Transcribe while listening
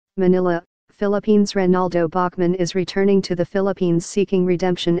Manila, Philippines. Ronaldo Balkman is returning to the Philippines seeking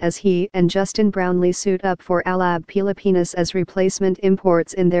redemption as he and Justin Brownlee suit up for Alab Pilipinas as replacement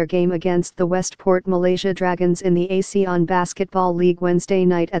imports in their game against the Westport Malaysia Dragons in the ASEAN Basketball League Wednesday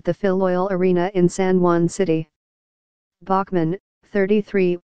night at the Philoil Arena in San Juan City. Balkman,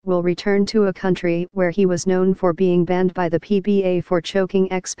 33, will return to a country where he was known for being banned by the PBA for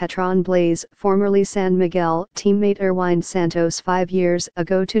choking ex-Petron Blaze, formerly San Miguel, teammate Erwin Santos 5 years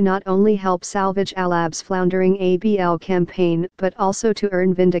ago to not only help salvage Alab's floundering ABL campaign but also to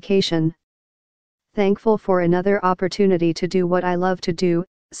earn vindication. "Thankful for another opportunity to do what I love to do,"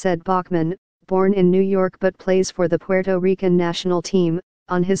 said Balkman, born in New York but plays for the Puerto Rican national team,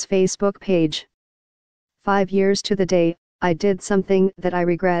 on his Facebook page. "5 years to the day, I did something that I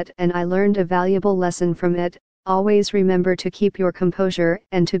regret and I learned a valuable lesson from it. Always remember to keep your composure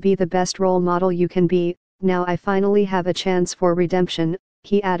and to be the best role model you can be. Now I finally have a chance for redemption,"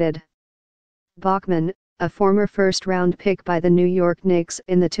 he added. Balkman, a former first-round pick by the New York Knicks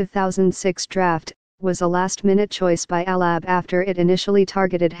in the 2006 draft, was a last-minute choice by Alab after it initially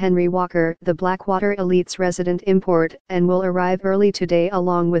targeted Henry Walker, the Blackwater Elite's resident import, and will arrive early today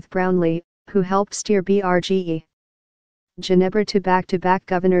along with Brownlee, who helped steer BRGE Ginebra to back-to-back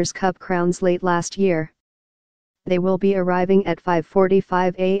Governor's Cup crowns late last year. They will be arriving at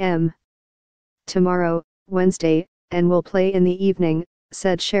 5:45 a.m. tomorrow, Wednesday, and will play in the evening,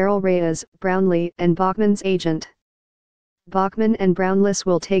 said Cheryl Reyes, Brownlee and Balkman's agent. Balkman and Brownlee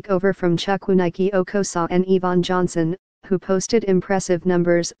will take over from Chukwunike Okosa and Yvonne Johnson, who posted impressive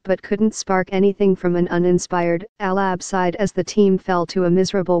numbers but couldn't spark anything from an uninspired Alab side as the team fell to a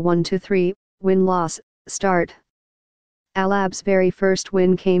miserable 1-3 win-loss start. Alab's very first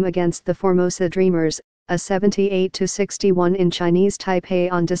win came against the Formosa Dreamers, a 78-61 in Chinese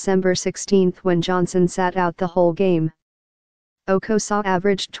Taipei on December 16 when Johnson sat out the whole game. Okosa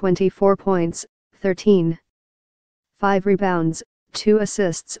averaged 24 points, 13.5 rebounds, 2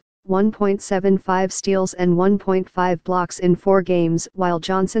 assists, 1.75 steals and 1.5 blocks in 4 games, while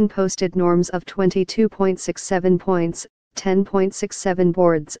Johnson posted norms of 22.67 points, 10.67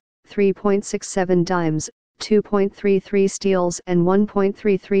 boards, 3.67 dimes, 2.33 steals and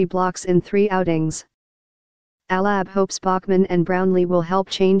 1.33 blocks in 3 outings. Alab hopes Balkman and Brownlee will help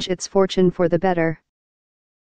change its fortune for the better.